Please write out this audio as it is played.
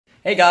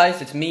Hey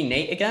guys, it's me,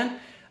 Nate, again.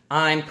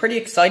 I'm pretty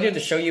excited to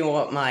show you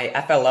what my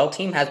FLL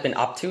team has been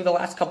up to the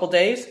last couple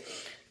days.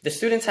 The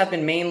students have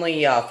been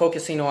mainly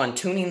focusing on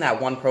tuning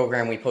that one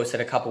program we posted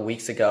a couple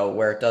weeks ago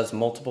where it does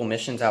multiple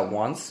missions at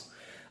once.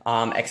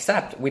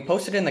 Except we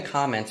posted in the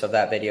comments of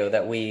that video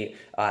that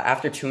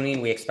after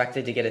tuning, we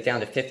expected to get it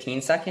down to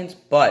 15 seconds,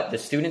 but the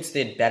students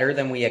did better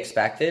than we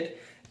expected,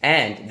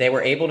 and they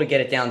were able to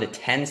get it down to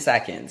 10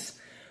 seconds.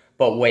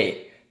 But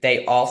wait.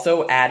 They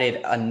also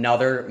added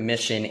another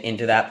mission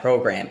into that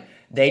program.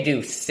 They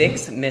do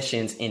 6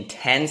 missions in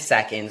 10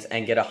 seconds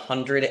and get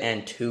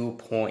 102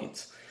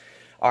 points.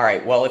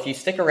 Alright, well, if you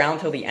stick around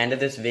till the end of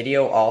this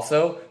video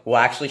also, we'll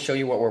actually show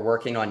you what we're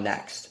working on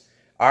next.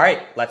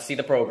 Alright, let's see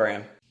the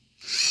program.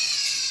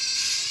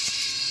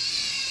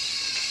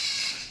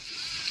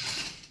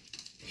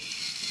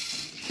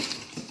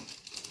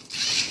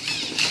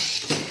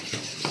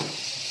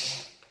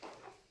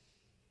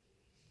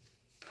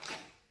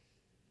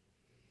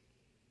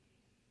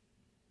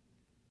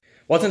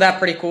 Wasn't that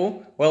pretty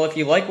cool? Well, if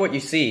you like what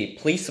you see,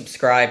 please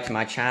subscribe to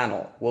my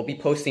channel. We'll be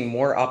posting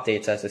more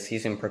updates as the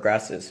season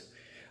progresses.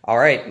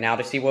 Alright, now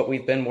to see what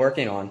we've been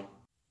working on.